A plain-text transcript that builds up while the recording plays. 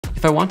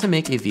If I want to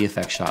make a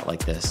VFX shot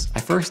like this, I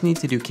first need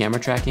to do camera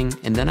tracking,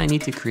 and then I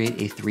need to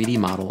create a 3D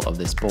model of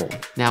this bowl.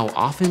 Now,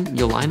 often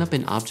you'll line up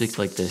an object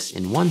like this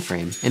in one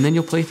frame, and then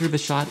you'll play through the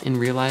shot and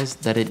realize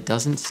that it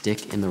doesn't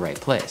stick in the right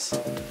place.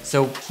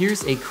 So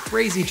here's a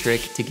crazy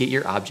trick to get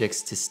your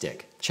objects to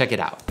stick. Check it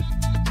out.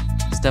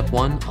 Step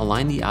 1,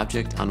 align the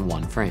object on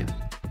one frame.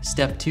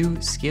 Step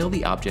 2, scale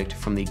the object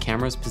from the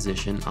camera's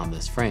position on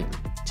this frame.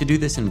 To do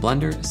this in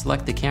Blender,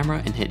 select the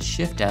camera and hit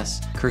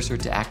Shift-S, cursor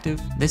to active.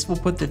 This will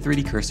put the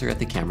 3D cursor at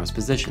the camera's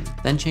position.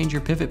 Then change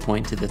your pivot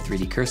point to the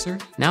 3D cursor.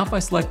 Now if I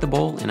select the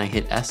bowl and I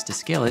hit S to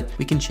scale it,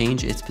 we can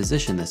change its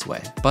position this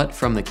way. But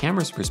from the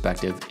camera's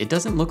perspective, it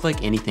doesn't look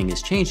like anything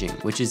is changing,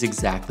 which is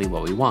exactly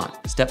what we want.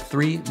 Step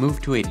 3,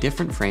 move to a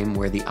different frame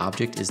where the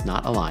object is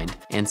not aligned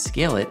and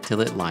scale it till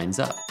it lines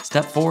up.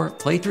 Step 4,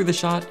 play through the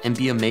shot and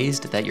be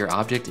amazed that your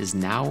object is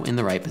now in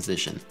the right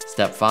position.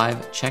 Step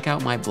 5, check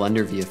out my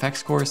Blender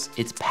VFX course.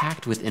 It's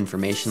packed with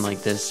information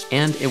like this,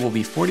 and it will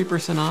be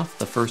 40% off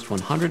the first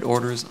 100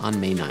 orders on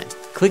May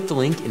 9th. Click the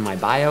link in my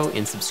bio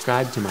and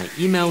subscribe to my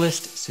email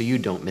list so you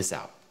don't miss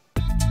out.